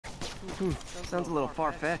Sounds a little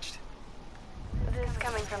far-fetched. This is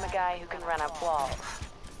coming from a guy who can run up walls.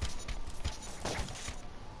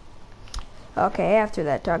 Okay, after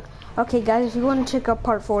that talk. Okay, guys, if you want to check out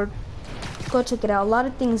part 4, go check it out. A lot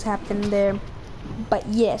of things happen there. But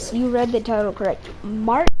yes, you read the title correct.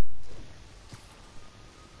 Marten.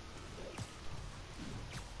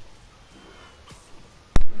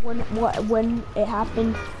 When it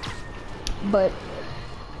happened, but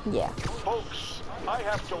yeah. Folks, I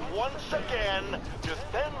have to once again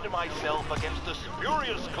defend myself against the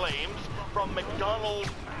spurious claims from McDonald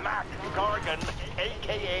Mac Gargan,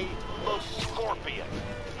 aka the Scorpion.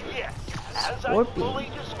 Yes, as I fully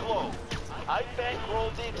disclosed, I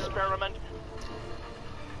bankrolled the experiment.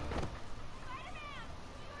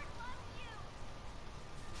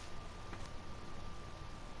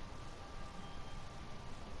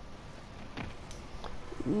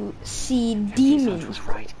 See demons. Was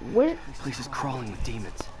right. Where? This place is crawling with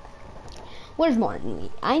demons. Where's Marten?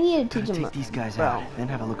 I need to teach him. Take these guys out, then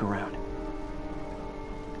have a look around.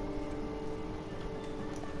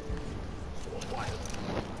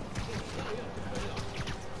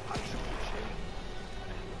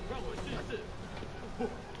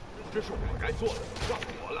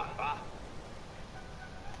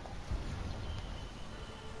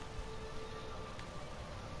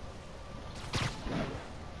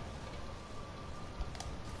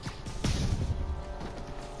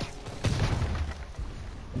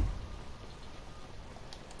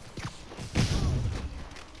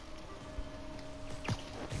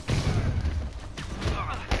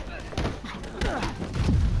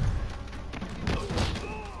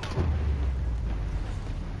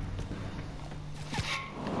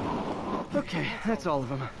 Okay, that's all of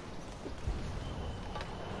them.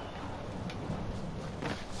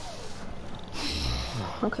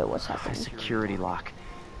 Okay, what's A happening? security lock.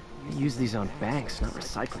 They use these on banks, not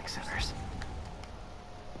recycling centers.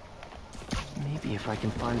 Maybe if I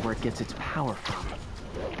can find where it gets its power from.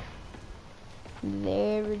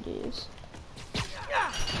 There it is.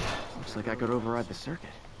 Looks like I could override the circuit.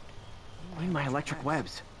 Need my electric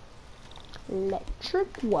webs. Electric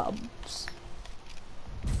webs.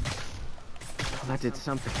 Well, that did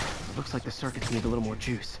something. It looks like the circuits need a little more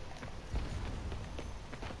juice.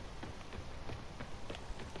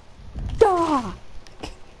 Ah!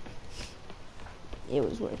 It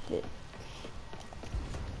was worth it.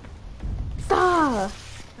 Ah!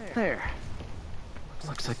 There.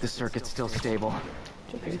 Looks like the circuit's still stable.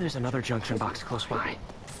 Maybe there's another junction box close by.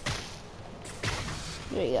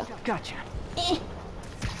 There you go. Gotcha. Eh.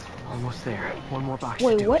 Almost there. One more box.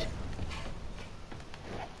 Wait, to do what? it.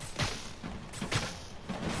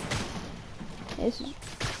 This is...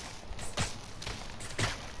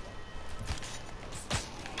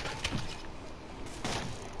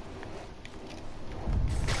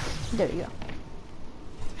 There you go.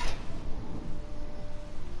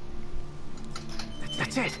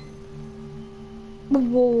 That's it. Whoa,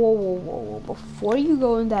 whoa, whoa, whoa, whoa. Before you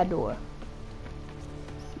go in that door.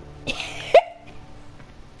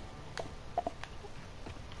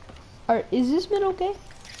 Alright, is this bit okay?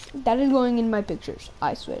 That is going in my pictures,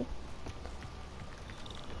 I swear.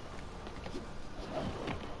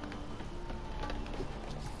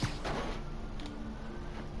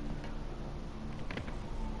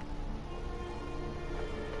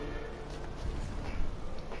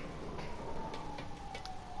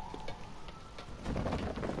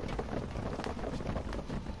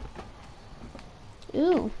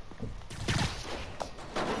 Ooh.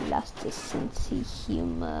 Lost a sense of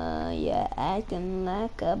humor. You're acting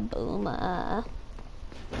like a boomer.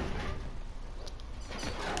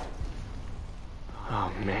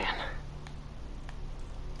 Oh, man.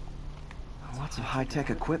 Lots of high-tech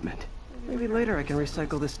equipment. Maybe later I can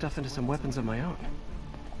recycle this stuff into some weapons of my own.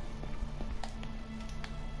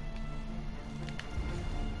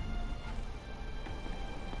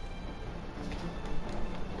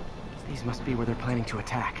 These must be where they're planning to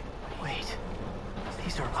attack. Wait.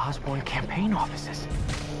 These are Osborn campaign offices.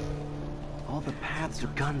 All the paths are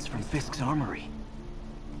guns from Fisk's armory.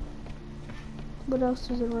 What else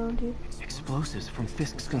is around here? Explosives from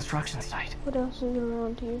Fisk's construction site. What else is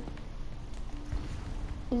around here?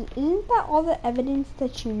 Isn't that all the evidence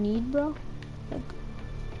that you need, bro? Like,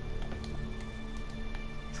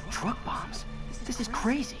 Truck bombs? This is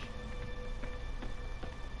crazy.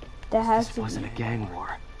 that has This to wasn't be. a gang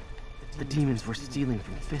war. The demons were stealing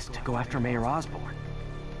from Fisk to go after Mayor Osborn.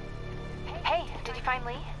 Hey, did you find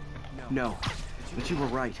Lee? No, but you were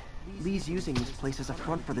right. Lee's using this place as a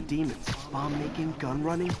front for the demons. Bomb making, gun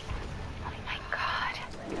running, Oh my god.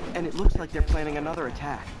 and it looks like they're planning another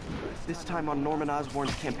attack. This time on Norman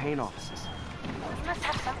Osborn's campaign offices. He must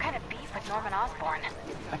have some kind of beef Norman Osborn?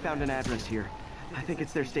 I found an address here. I think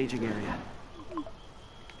it's their staging area.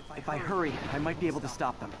 If I hurry, I might be able to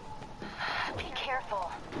stop them. Be careful.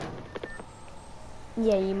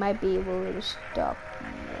 Yeah, you might be able to stop.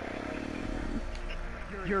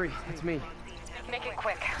 Yuri, it's me. Make it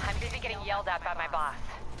quick. I'm busy getting yelled at by my boss.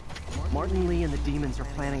 Martin Lee and the demons are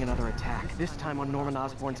planning another attack, this time on Norman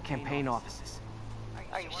Osborn's campaign offices.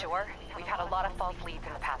 Are you sure? We've had a lot of false leads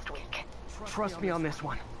in the past week. Trust me on this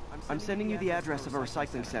one. I'm sending you the address of a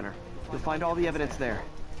recycling center. You'll find all the evidence there.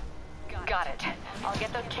 Got it. I'll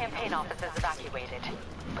get those campaign offices evacuated.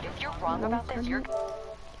 But if you're wrong about this, you're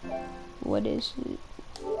What is it?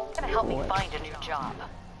 gonna help me find a new job.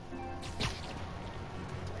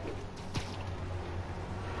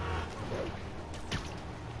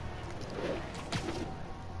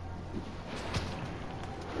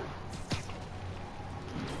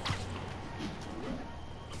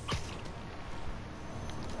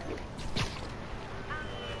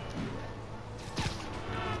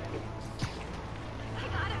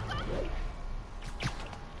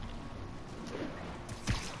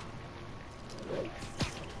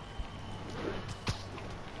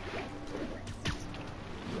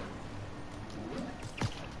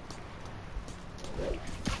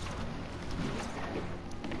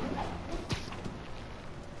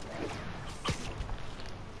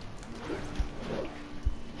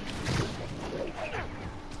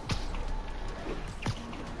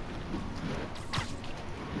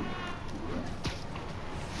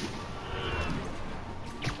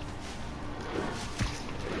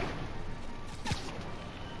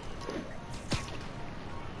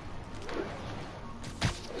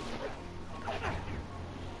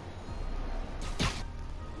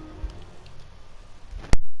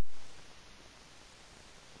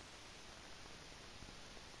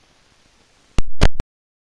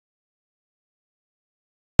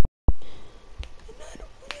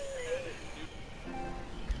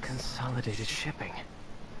 Consolidated shipping.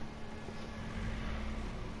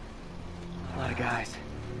 A lot of guys.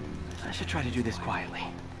 I should try to do this quietly,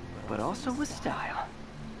 but also with style.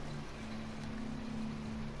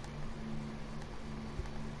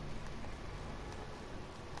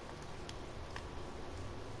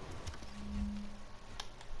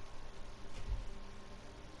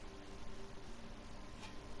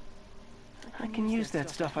 I can use that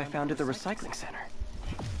stuff I found at the recycling center.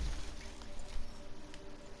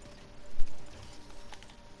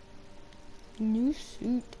 New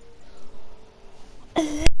suit.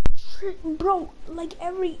 Bro, like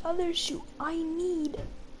every other suit, I need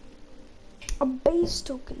a base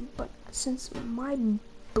token, but since my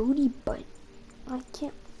booty butt, I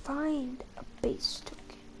can't find a base token.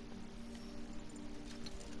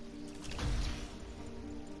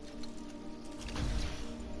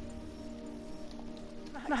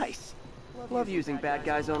 Nice. Love using bad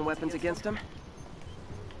guys' own weapons against them.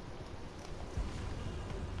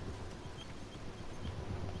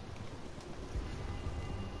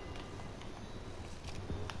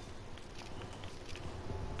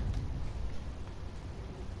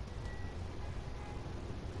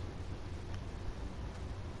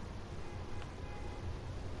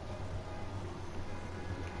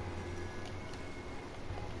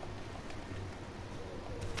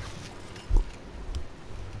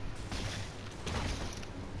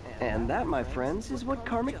 And that, my friends, is what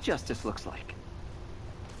karmic justice looks like.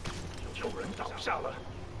 有人倒下了，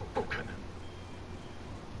不可能。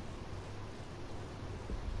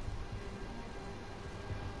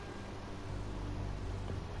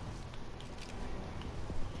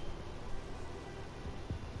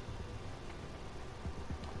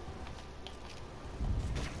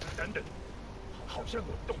等等，好像有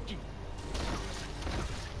动静。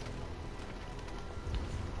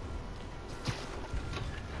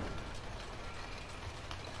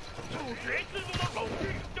主角之路的偶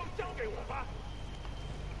遇就交给我吧。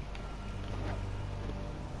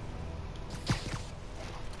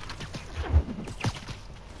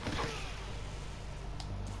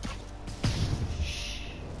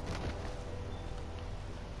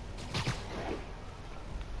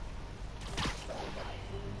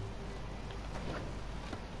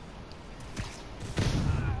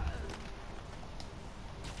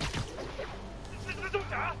蜘蛛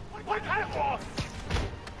侠，快开火！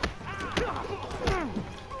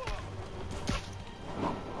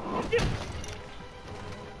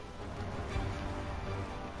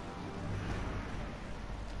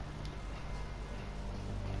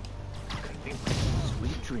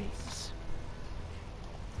 Sweet dreams.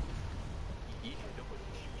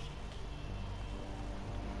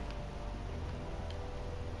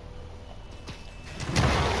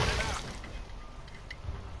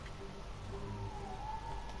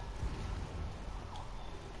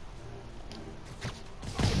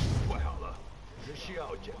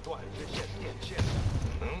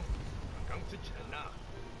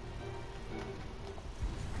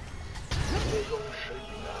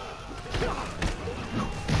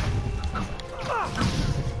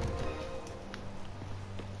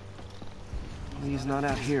 He's not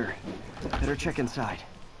out here. Better check inside.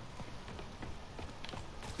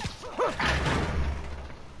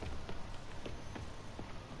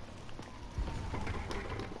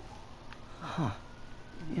 Huh.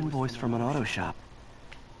 Invoice from an auto shop.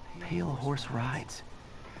 Pale Horse Rides.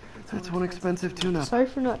 That's one expensive tune-up. Sorry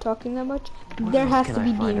for not talking that much. There has to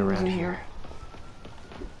be demons in here.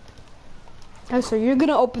 Oh, so you're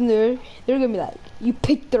gonna open there. They're gonna be like, you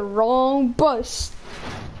picked the wrong bus.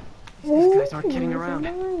 These guys aren't kidding around.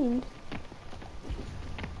 Mind.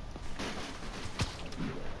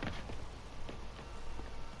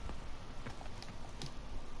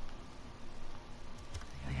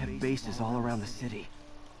 They have bases all around the city.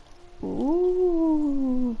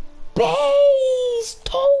 Ooh, base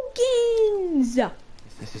tokens.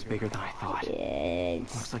 This is bigger than I thought.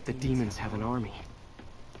 Yes. Looks like the demons have an army.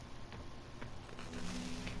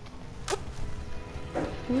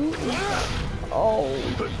 Oh.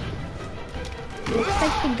 Looks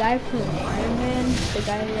like the guy from Iron Man, the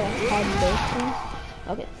guy that had those things.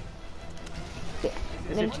 Okay. Okay,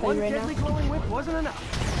 I'm gonna tell you right now. Glowing whip wasn't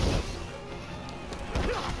enough.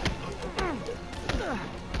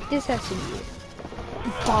 This has to be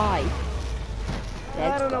 5.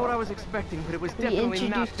 I don't know what I was expecting, but it was We definitely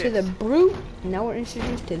not introduced to the this. brute. Now we're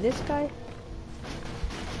introduced to this guy.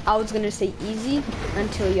 I was gonna say easy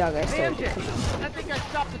until y'all guys Hey, started. MJ, I think I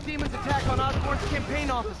stopped the demons' attack on Osborn's campaign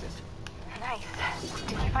offices. Nice.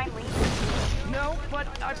 Did you find leads? No, but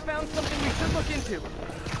I found something we should look into.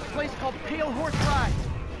 A place called Pale Horse Rides.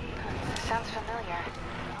 Sounds familiar.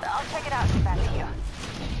 I'll check it out and get back to you.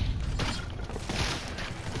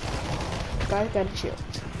 Guys, gotta chill.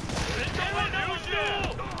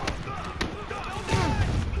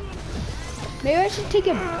 Maybe I should take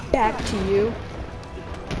it back to you.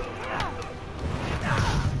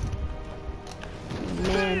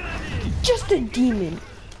 Man, just a demon.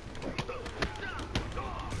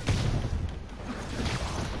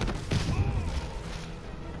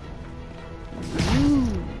 Ooh.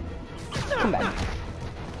 Come back.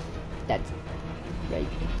 That's right.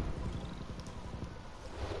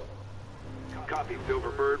 Copy,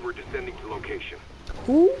 Silverbird. We're descending to location.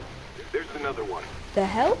 Who There's another one. the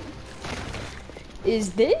hell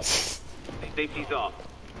is this? Safety's off.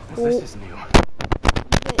 This is new.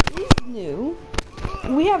 That is new.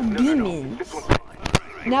 We have demons. This one's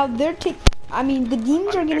fine. Now they're I mean, the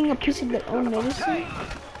demons are getting a piece of their own medicine.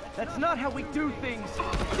 That's not how we do things.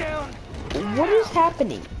 Down. What is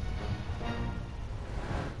happening?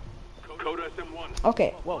 Code SM1.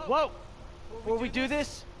 Okay. Whoa, whoa. Before we do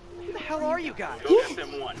this, who the hell are you guys? Code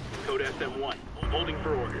SM1. Code SM1. Holding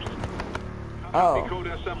for orders. Oh. Code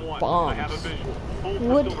SM1. Bombs. I have a visual. Hold for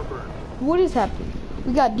What? Silverbird. What is happening?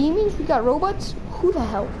 We got demons, we got robots. Who the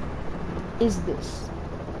hell is this?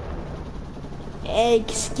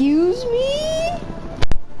 Excuse me?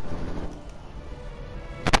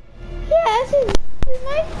 Yeah, this is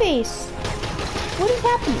my face. What is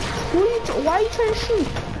happening? Why are you trying to shoot?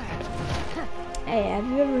 Hey, have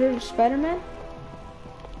you ever heard of Spiderman?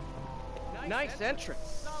 Nice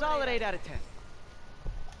entrance. Solid 8 out of 10.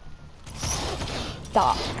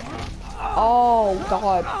 Stop. Oh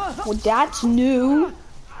god. Well, that's new.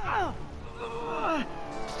 9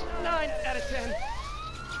 out of 10.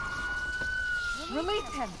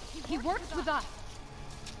 Release him. He works with us.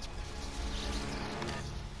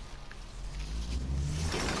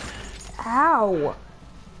 Ow.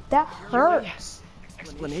 That hurts.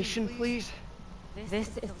 Explanation, please? This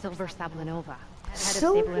is Silver Sablinova, head of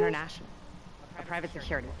Silver? Sable International, a private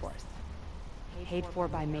security force, paid for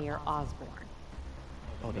by Mayor Osborn.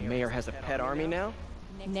 Oh, the mayor has a pet army now?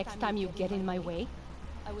 Next time you get in my way,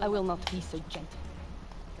 I will not be so gentle.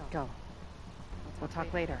 Go. We'll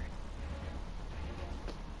talk later.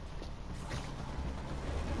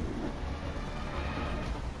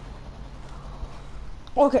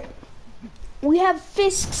 Okay. We have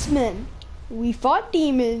Fisk's men. We fought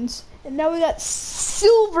demons. And now we got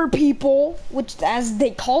silver people, which as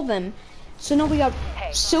they call them. So now we got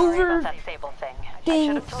Hey, sorry silver about that Sable thing. I thing.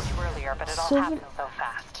 should have told you earlier, but it all Silver- happened so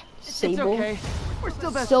fast. It's sable. okay. We're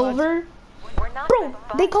still best buds. Silver. We're not Bro,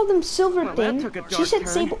 best they buds. call them silver Well, that thing. took a She dark said turn.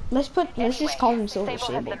 sable. Let's just call them silver Sable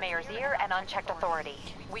has sable. the mayor's ear and unchecked authority.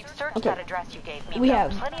 We've searched Okay. that address you gave me. We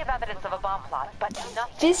found have plenty of evidence of a bomb plot, but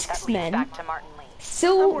nothing Fisk's that leads men. back to Martin Lee.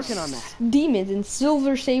 Silver working on that. demons and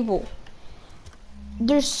silver sable.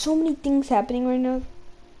 There's so many things happening right now.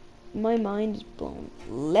 My mind is blown.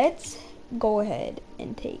 Let's go ahead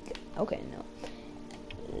and take. Okay, no.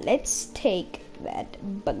 Let's take that,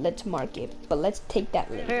 but let's mark it. But let's take that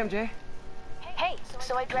link. Hey, MJ. Hey,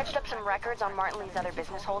 so I dredged up some records on Martin Lee's other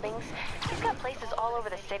business holdings. He's got places all over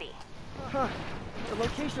the city. Huh. The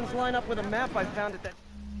locations line up with a map I found at that...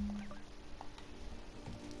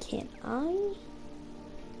 Can I?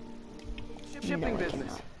 shipping No, I business.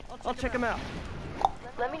 cannot. I'll check them out.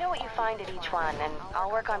 Let me know what you find at each one, and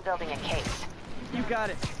I'll work on building a case. You got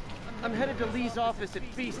it. I'm headed to Lee's office at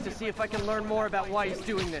Feast to see if I can learn more about why he's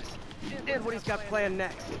doing this. And what he's got planned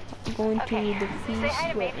next. Going Okay, to the say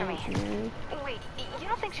hi to May feast. for me. Wait, you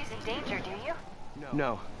don't think she's in danger, do you?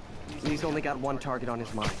 No. Lee's only got one target on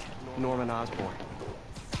his mind. Norman Osborn.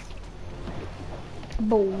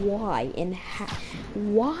 But why and how?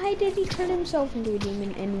 Why did he turn himself into a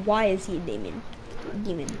demon? And why is he a demon?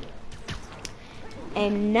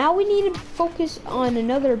 And now we need to focus on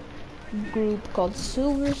another group called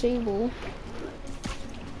Silver Sable.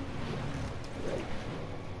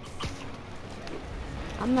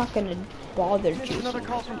 I'm not gonna bother It's chasing. another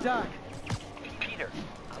call from Doc. Peter,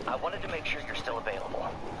 I wanted to make sure you're still available.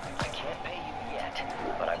 I can't pay you yet,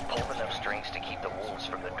 but I've pulled enough strings to keep the wolves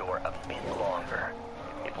from the door a bit longer.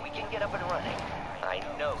 If we can get up and running, I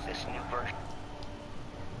know this new version...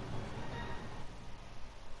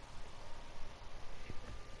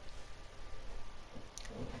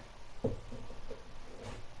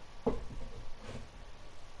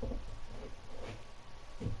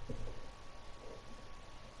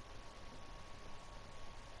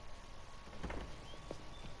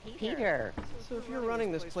 Peter. So if you're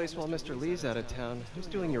running this place while Mr. Lee's out of town, who's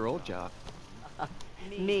doing your old job?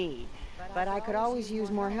 Me. But I could always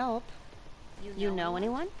use more help. You know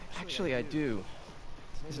anyone? Actually, I do.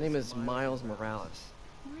 His name is Miles Morales.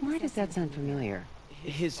 Why does that sound familiar?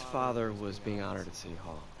 His father was being honored at City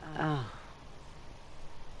Hall. Oh.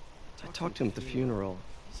 I talked to him at the funeral.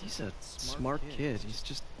 He's a smart kid. He's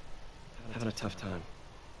just having a tough time.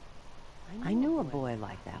 I knew a boy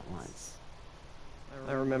like that once.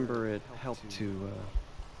 I remember it helped to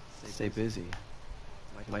stay busy.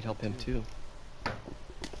 Might help him too.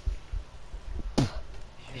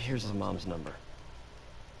 Here's his mom's number.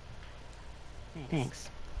 Thanks.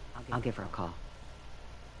 I'll give her a call.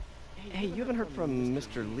 Hey, you haven't heard from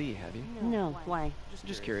Mr. Lee, have you? No, why?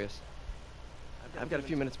 Just curious. I've got a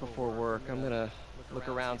few minutes before work. I'm gonna look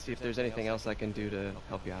around, see if there's anything else I can do to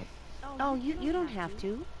help you out. Oh, you don't have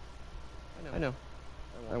to. I know.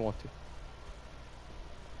 I want to.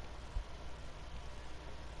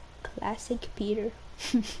 Classic Peter.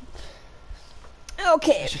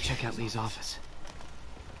 Okay. I should check out Lee's office.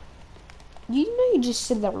 You know you just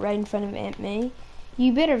said that right in front of Aunt May?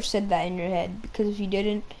 You better have said that in your head, because if you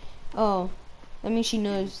didn't, oh, that means she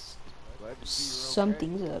knows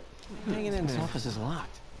something's up. Hanging in his office is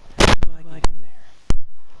locked. Right in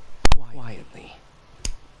there. Quietly.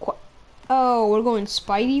 Oh, we're going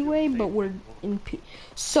Spidey way, but we're in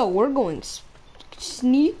so we're going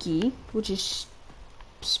sneaky, which is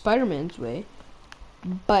Spider-Man's way,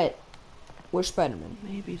 but we're Spider-Man.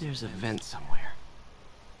 Maybe there's a vent somewhere.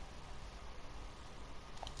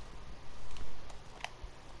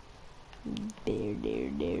 There.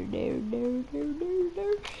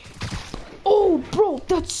 Oh, bro,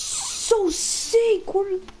 that's so sick.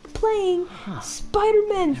 We're playing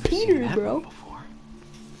Spider-Man Never seen Peter, that bro. one before.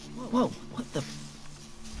 Whoa, what the?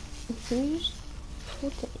 Can you just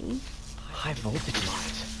okay. High voltage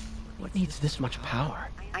lines. What needs this much power?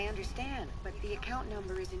 I understand, but the account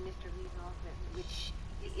number is in Mr. Lee's office, which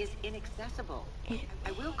is inaccessible.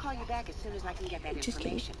 I will call you back as soon as I can get that Just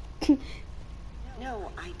kidding. information.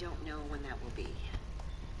 No, I don't know when that will be.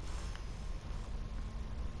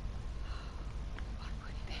 What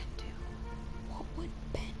would Ben do? What would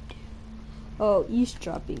Ben do? Oh,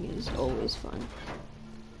 eavesdropping is always fun.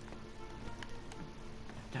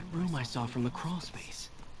 That room I saw from the crawl space.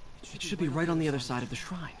 It should be right on the other side of the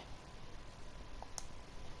shrine.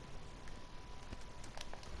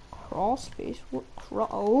 Crawl space? What crawl?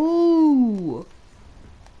 Oh!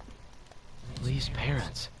 Lee's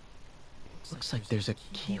parents. Looks like there's a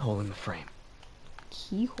keyhole in the frame.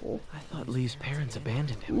 Keyhole? I thought Lee's parents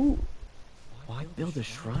abandoned him. Ooh. Why build a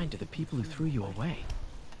shrine to the people who threw you away?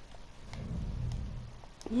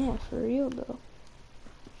 Yeah, for real though.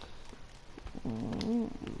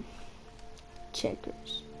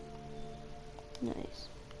 Checkers. Nice.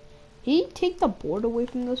 Did he take the board away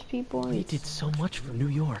from those people? Lee did so much for New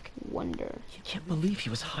York. Wonder. You can't believe he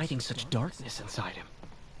was hiding such darkness inside him.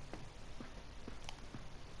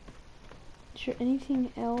 Is there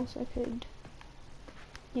anything else I could,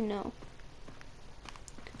 you know?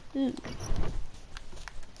 Ooh.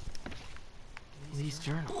 Lee's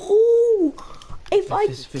journal. Oh, No! If I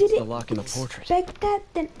this fits the didn't lock in the portrait. expect that,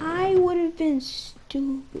 then I would have been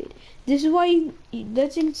stupid. This is why you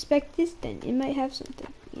let's inspect this then. It might have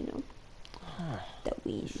something, you know, that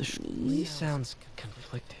we Lee need. sounds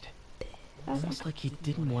conflicted. Almost like he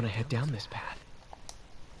didn't want to head down this path.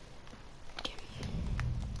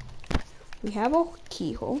 We have a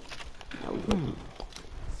keyhole. Now we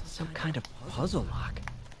Some kind of puzzle lock.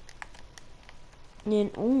 and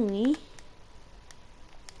only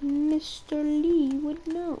Mr. Lee would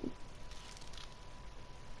know.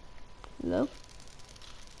 Hello?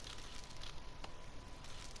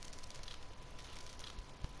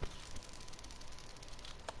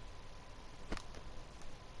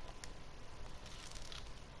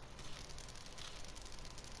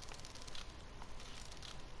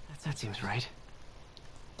 That seems right.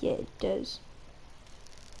 Yeah, it does.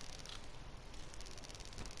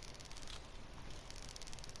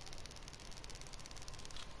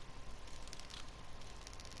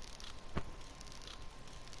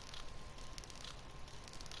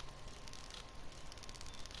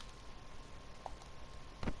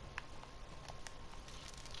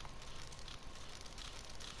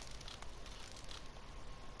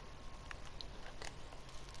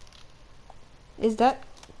 Is that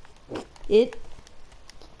it?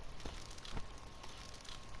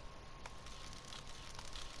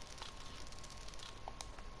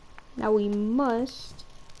 Now we must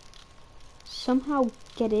somehow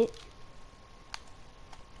get it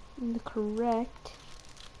in the correct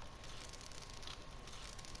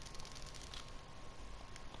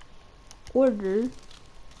order.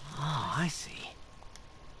 Oh, I see.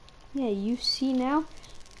 Yeah, you see now?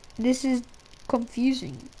 This is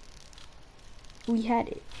confusing. We had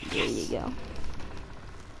it. There you go.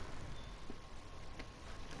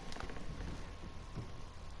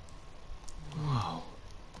 Whoa.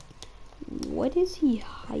 What is he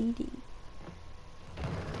hiding?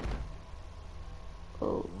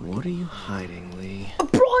 Oh. What are you hiding, Lee? Bro,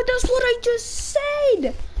 that's what I just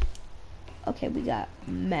said! Okay, we got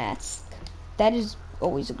mask. That is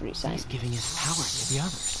always a great sign. He's giving his power to the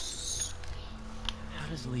others. How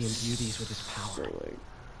does Lee imbue these with his power? Sword.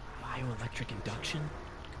 Bioelectric induction?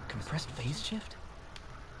 Compressed phase shift?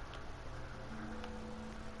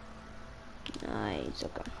 Nice,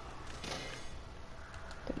 okay.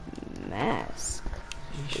 The mask.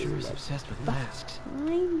 He sure is obsessed with masks.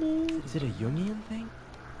 Find it. Is it a Jungian thing?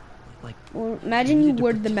 Like, Well, imagine you needed to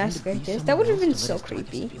wore the pretend mask to be like this. That someone would have else been to so let his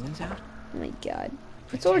creepy. feelings out? Oh my god.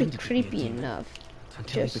 It's already Pretended to be a creepy demon enough.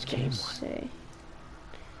 until he Just became gonna one. say.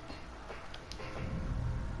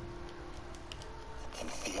 I can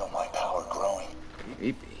feel my power growing.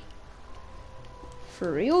 Creepy.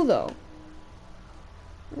 For real though.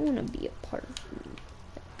 I wanna be a part of me.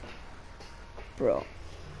 Bro.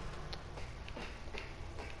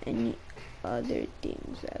 Any other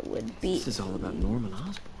things I would be. This is all about Norman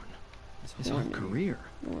Osborn. His whole career.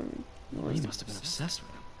 Norman. He must have been obsessed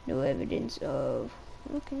with him. No evidence of.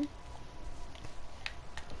 Okay.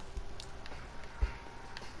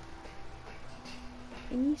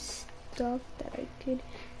 Any stuff that I could.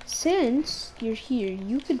 Since you're here,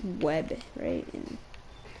 you could web, right? And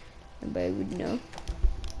everybody would know.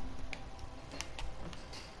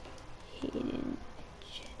 Hidden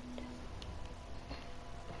agenda.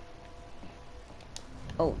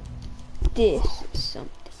 Oh, this is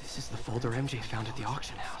something. This is the folder MJ found at the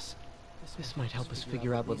auction house. This might help us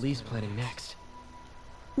figure out what Lee's planning next.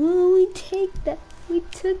 Oh, we take that. We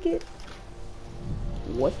took it.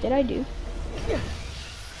 What did I do? Phew.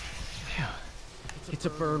 It's a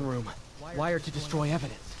burn room, wired to destroy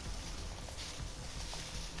evidence.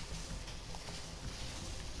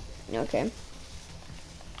 Okay.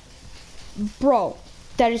 Bro,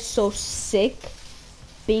 that is so sick.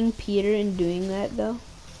 Being Peter and doing that though.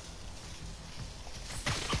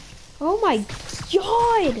 Oh my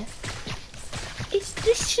god!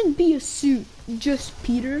 This should be a suit. Just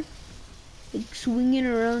Peter. Like swinging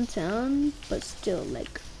around town. But still,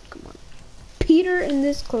 like, come on. Peter in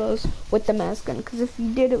this clothes with the mask on. Because if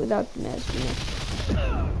you did it without the mask, you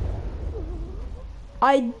know.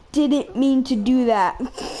 I didn't mean to do that.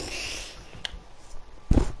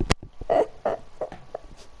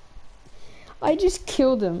 I just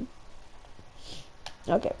killed him.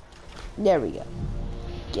 Okay. There we go.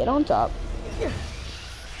 Get on top. Phew.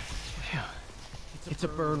 It's a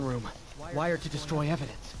burn room, wired to destroy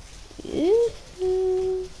evidence.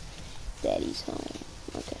 Daddy's home.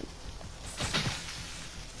 Okay.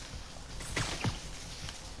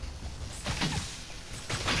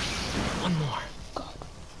 One more. God.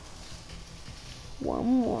 One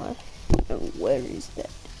more. And where is that?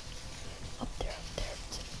 Up there, up there.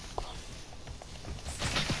 Go on.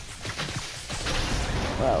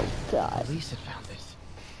 Oh God. Police had found this.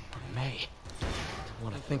 Or May. Don't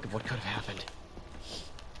want to think of what could have happened.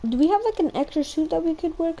 Do we have like an extra suit that we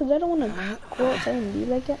could wear? Cause I don't want to go outside and be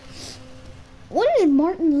like that. What is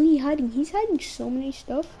Martin Lee hiding? He's hiding so many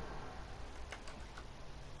stuff.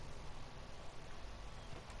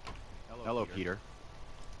 Hello, Peter.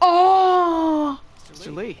 Oh!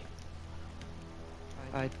 Mr. Lee.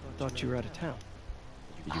 I thought you were out of town.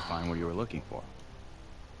 Did you find what you were looking for?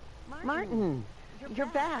 Martin, you're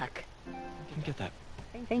back. You can get that.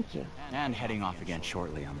 Thank you. And heading off again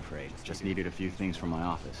shortly, I'm afraid. Just needed a few things from my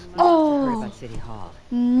office. Oh! About City Hall.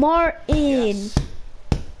 Martin! Yes.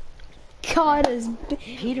 Caught us.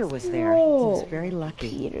 Peter was there. He was very lucky.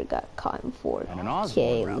 Peter got caught in 4K And an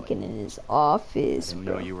Osborne rally. looking in his office, Didn't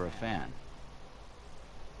bro. know you were a fan.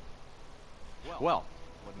 Well,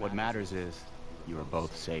 what matters is you are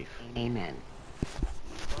both safe. Amen.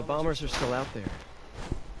 The bombers are still out there.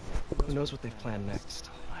 Who knows what they've planned next?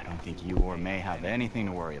 I don't think you or May have anything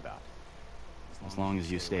to worry about. As long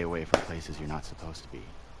as you stay away from places you're not supposed to be.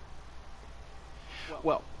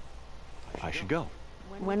 Well, I should go.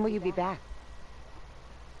 When will you be back?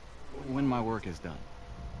 When my work is done.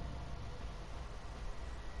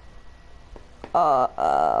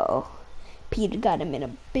 Uh-oh. Peter got him in a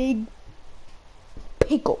big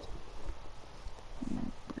pickle.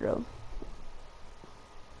 Bro.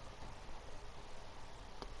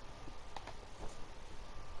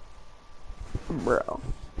 Bro.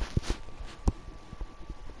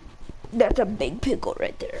 That's a big pickle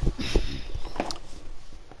right there.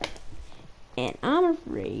 And I'm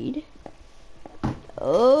afraid.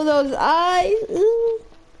 Oh, those eyes. Ooh.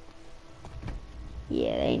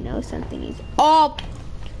 Yeah, they know something is up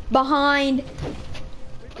behind.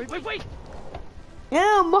 Wait!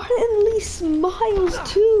 Yeah, Martin Lee smiles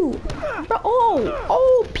too. Bro,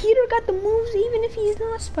 oh, Peter got the moves even if he's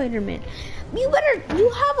not Spider-Man. You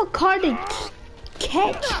have a card to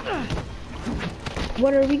catch.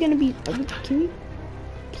 What are we gonna be? Can we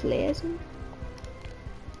play as him?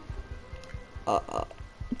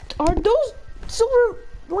 Are those silver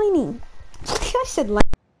lining? I said lining.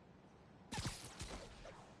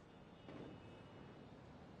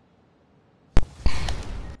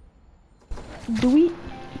 Do we?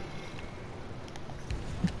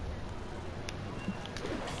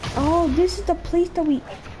 Oh, this is the place that we.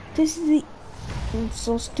 This is the. I'm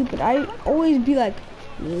so stupid. I always be like,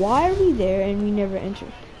 why are we there and we never enter?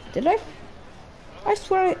 Did I? I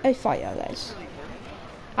swear I fought y'all guys.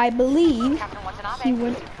 I believe he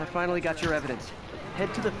went. I finally got your evidence.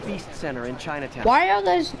 Head to the Feast Center in Chinatown. Why are y'all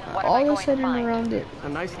guys all of a sudden around it? A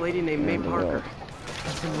nice lady named May Parker.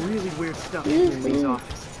 Some really weird stuff in Lee's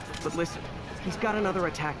office. But listen, he's got another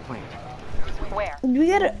attack planned. Where? We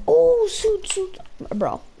gotta. Suit.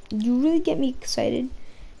 Bro, you really get me excited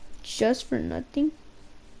just for nothing.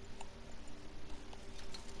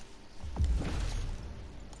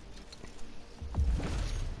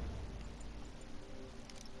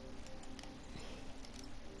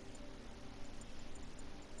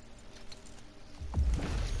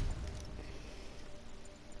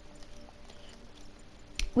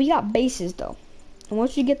 We got bases though, and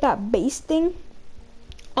once you get that base thing,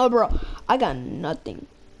 oh bro, I got nothing.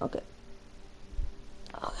 Okay.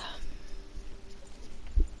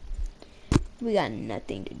 We got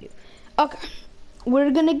nothing to do. Okay,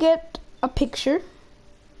 we're gonna get a picture.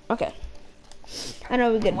 Okay, I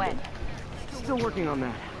know we're gonna. When? Still working on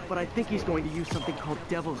that, but I think he's going to use something called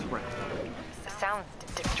Devil's Breath. Sounds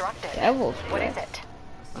destructive. Devil's What is Breath?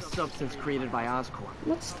 it? A substance created by Oscorp.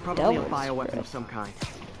 What's Probably a Devil's bioweapon Breath? of some kind.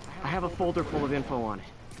 I have a folder full of info on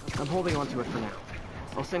it. I'm holding on to it for now.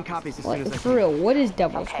 I'll send copies as soon as I For can. real, what is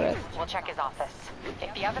Devil's Okay, Breath? we'll check his office.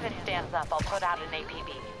 If the evidence stands up, I'll put out an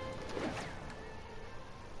APB.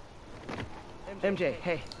 MJ,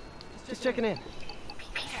 hey. Just checking in.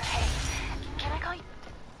 Peter, hey, can I call you?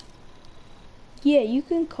 Yeah, you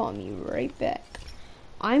can call me right back.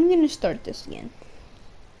 I'm gonna start this again.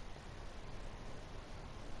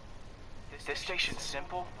 This station's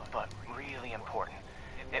simple, but really important.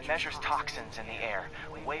 It measures toxins in the air,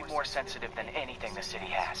 way more sensitive than anything the city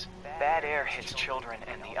has. Bad air hits children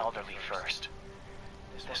and the elderly first.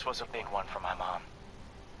 This was a big one for my mom.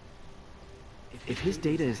 If his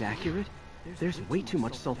data is accurate, there's way too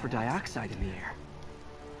much sulfur dioxide in the air.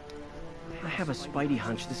 I have a spidey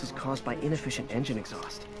hunch this is caused by inefficient engine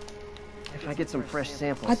exhaust. If I get some fresh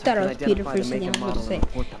samples, I thought can it was Peter identify for a the make second. and I was model gonna and say,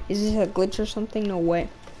 report them. is this a glitch or something? No way.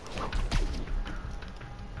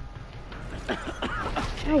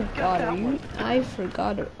 Oh god, are you? I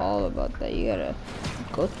forgot all about that. You gotta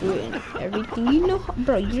go through it and everything. You know,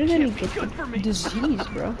 bro, you're gonna get the disease,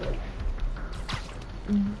 bro.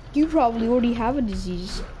 You probably already have a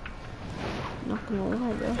disease. Not gonna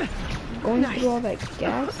lie, bro. Going through all that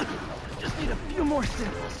gas. Just need a few more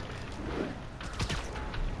samples.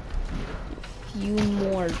 Few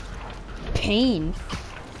more pain.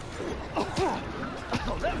 Oh,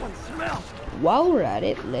 that one smells. While we're at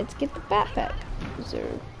it, let's get the backpack. Is there...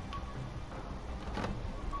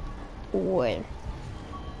 Where?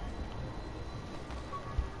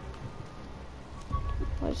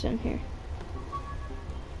 What's in here?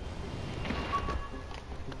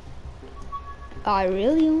 I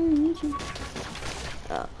really only need you.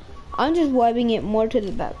 I'm just wiping it more to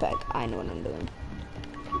the backpack. I know what I'm doing.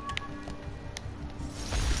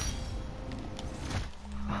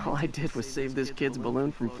 All I did was save this kid's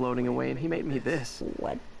balloon from floating away, and he made me this.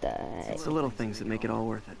 What the heck? It's the little things that make it all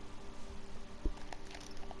worth it.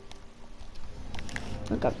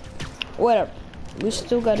 Okay. Whatever. We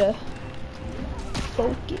still gotta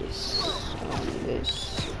focus on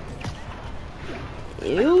this.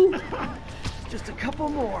 Ew. Just a couple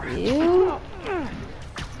more. Ew.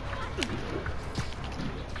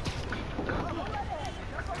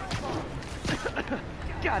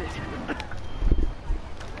 Got it.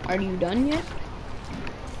 Are you done yet?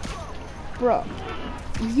 Bro,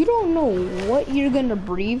 you don't know what you're gonna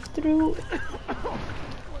breathe through.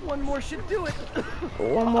 One more should do it.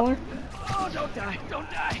 One more? Oh, don't die. Don't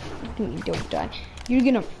die. What do you mean, don't die? You're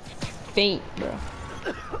gonna faint, bro.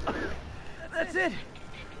 That's it.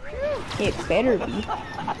 It better be.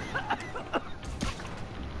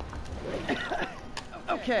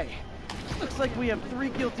 Okay. Looks like we have 3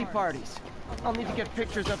 guilty parties. I'll need to get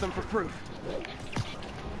pictures of them for proof.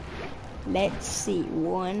 Let's see.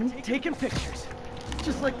 One. Taking pictures.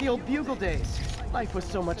 Just like the old Bugle days. Life was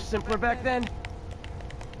so much simpler back then.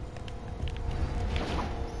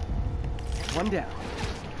 One down.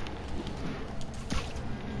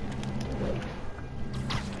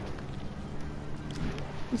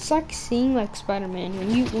 It's like seeing like Spiderman.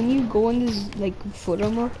 When you go in this like photo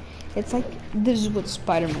mode, it's like this is what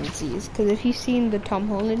Spiderman sees. Because if you've seen the Tom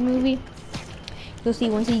Holland movie, you'll see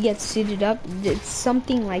once he gets suited up, it's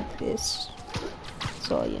something like this.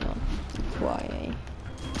 So you know, that's why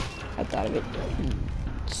I thought of it.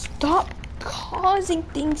 Stop causing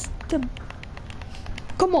things to.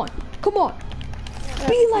 Come on, come on.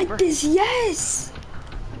 Be like this, yes.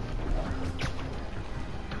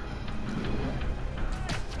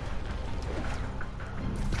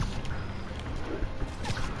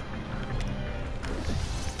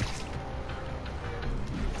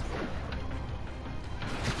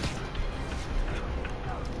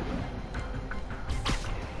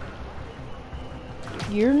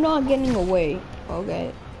 You're not getting away,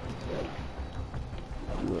 okay?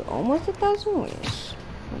 You were almost 1,000 ways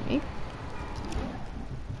from me.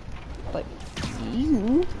 But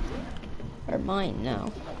you are mine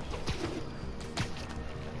now.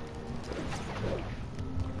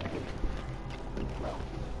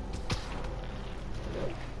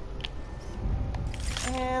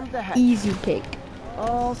 And the hatch. Easy pick.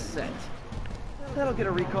 All set. That'll get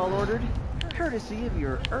a recall ordered, courtesy of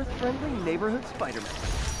your Earth-friendly neighborhood Spiderman.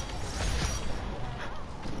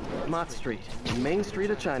 Mott Street, Main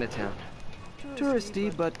Street of Chinatown.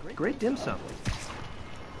 Touristy, but great dim sum.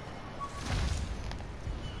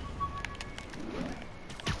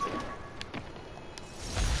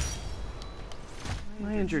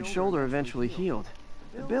 My injured shoulder eventually healed.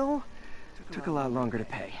 The bill took a lot longer to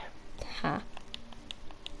pay. Huh.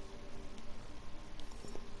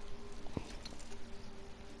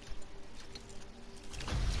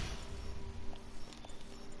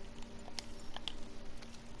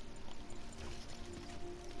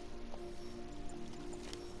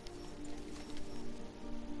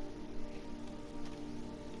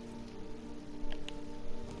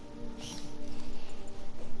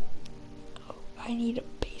 I need a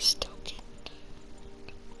base token.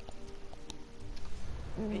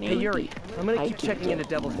 Hey Yuri, I'm gonna keep checking into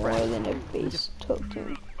Devil's more Breath. than a base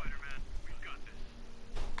token.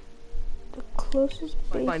 The closest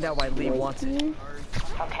base. Find out why Lee wants it.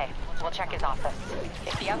 Okay, we'll check his office.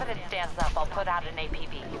 If the evidence stands up, I'll put out an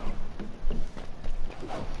APB.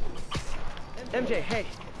 MJ, hey,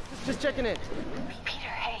 just checking in. Peter,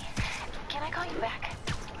 hey, can I call you back?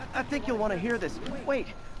 I think you'll want to hear this. Wait,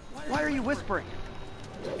 why are you whispering?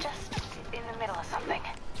 Just in the middle of something.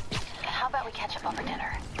 How about we catch up over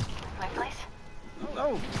dinner? My place?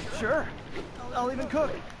 Oh, sure. I'll even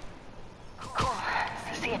cook. Cool.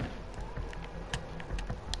 See ya.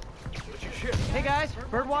 Hey guys,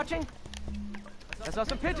 bird watching? I saw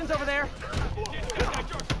some pigeons over there.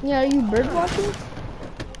 Yeah, are you bird watching?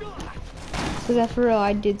 Because for real,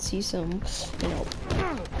 I did see some, you know,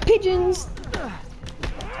 pigeons.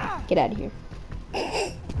 Get out of here.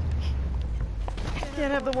 Can't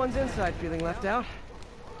have the ones inside feeling left out.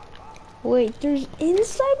 Wait, there's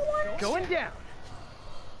inside ones? Going down.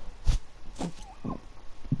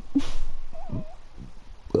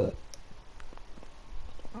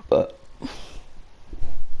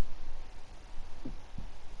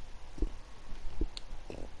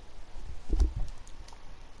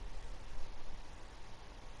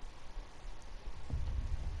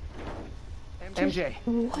 MJ,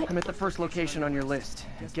 what? I'm at the first location on your list.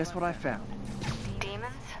 Guess what I found?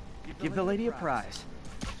 Demons? Give the lady a prize.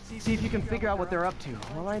 See if you can figure out what they're up to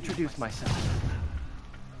while I introduce myself.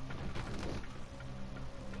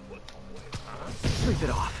 Sleep it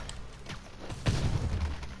off.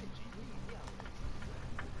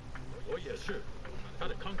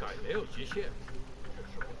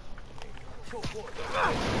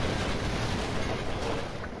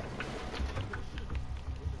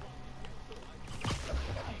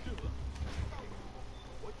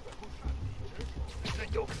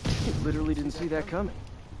 Literally didn't see that coming.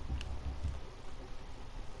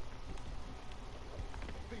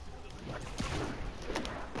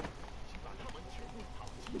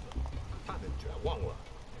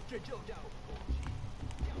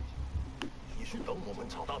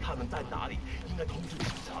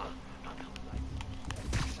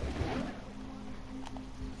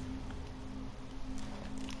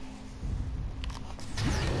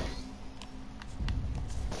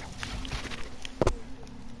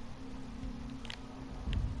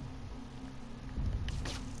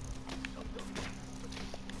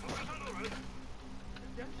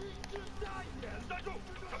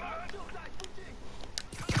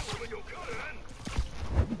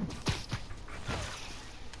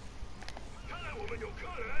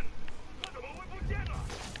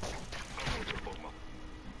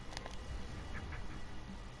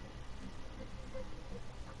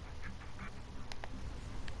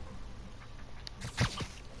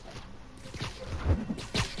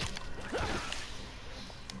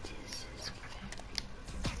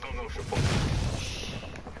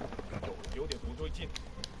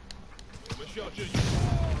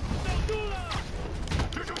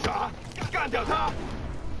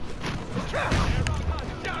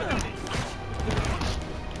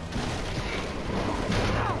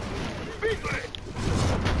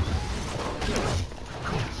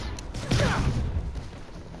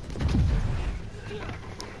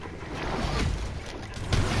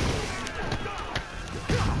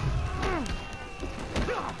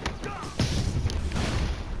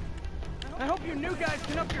 I hope you new guys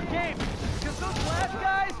can up your game, because those last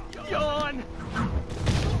guys, yawn.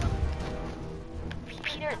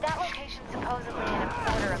 Peter, that location's supposedly an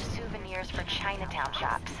importer of souvenirs for Chinatown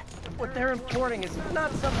shops. What they're importing is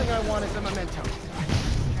not something I want as a memento.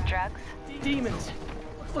 Drugs? Demons.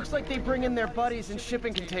 Looks like they bring in their buddies in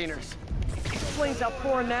shipping containers. Explains how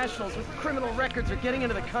foreign nationals with criminal records are getting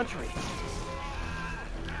into the country.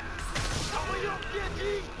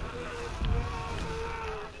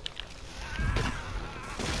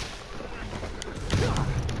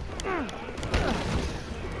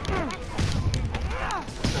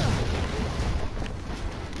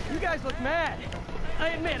 You guys look mad. I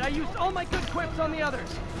admit, I used all my good quips on the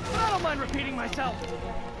others, but I don't mind repeating myself.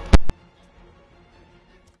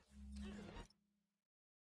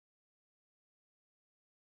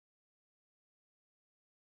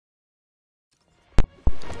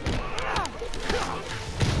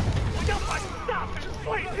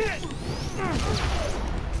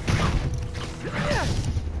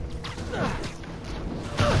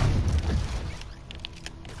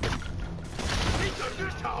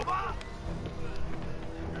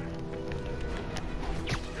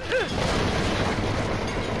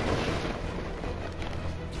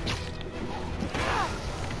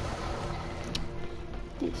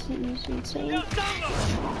 This is insane.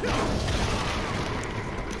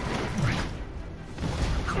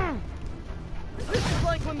 This is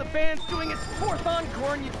like when the band's doing its 4th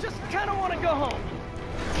encore and you just kind of want to go home.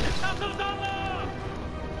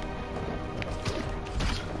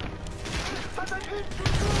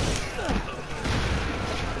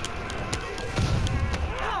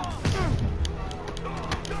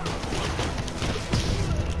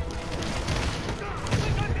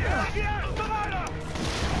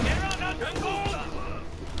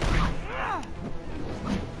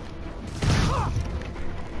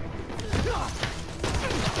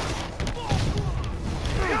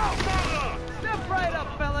 Step right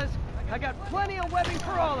up, fellas. I got plenty of webbing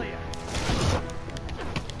for all of you.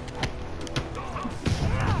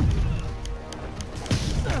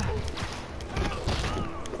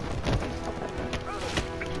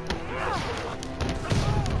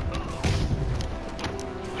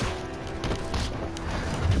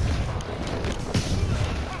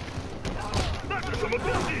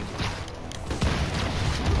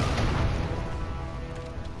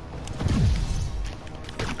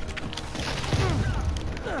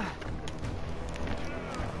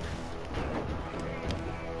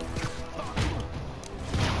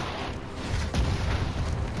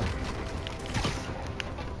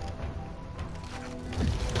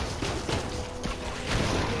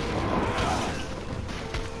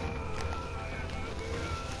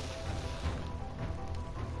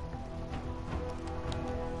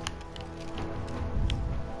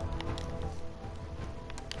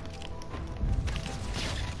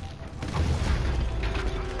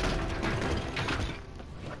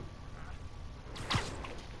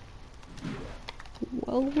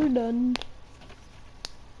 Oh, we're done.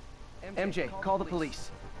 MJ, call the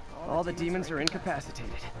police. All the demons are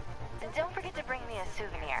incapacitated. Don't forget to bring me a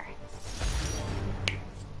souvenir.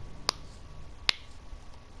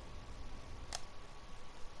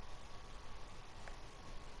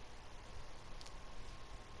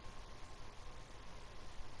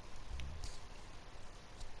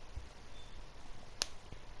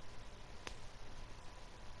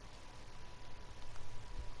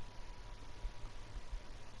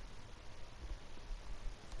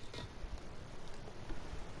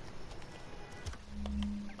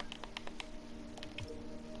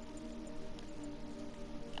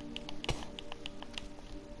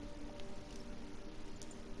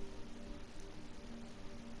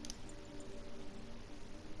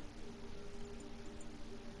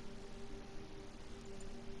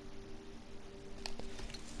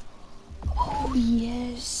 Oh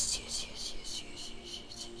yes, yes, yes, yes, yes, yes,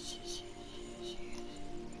 yes, yes, yes, yes, yes.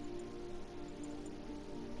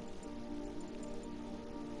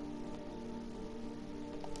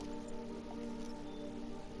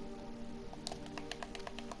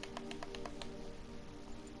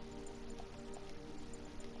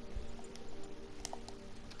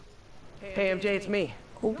 Hey, MJ, it's me.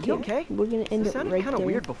 Okay, You okay? we're gonna end It it sounded right kind of there.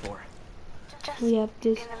 weird before. Just We have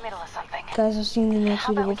this. in the middle of something. Guys, I'll see you in the next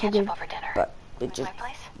How video. about we Don't catch forget, up over dinner? but it's just My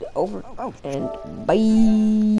place? over and bye.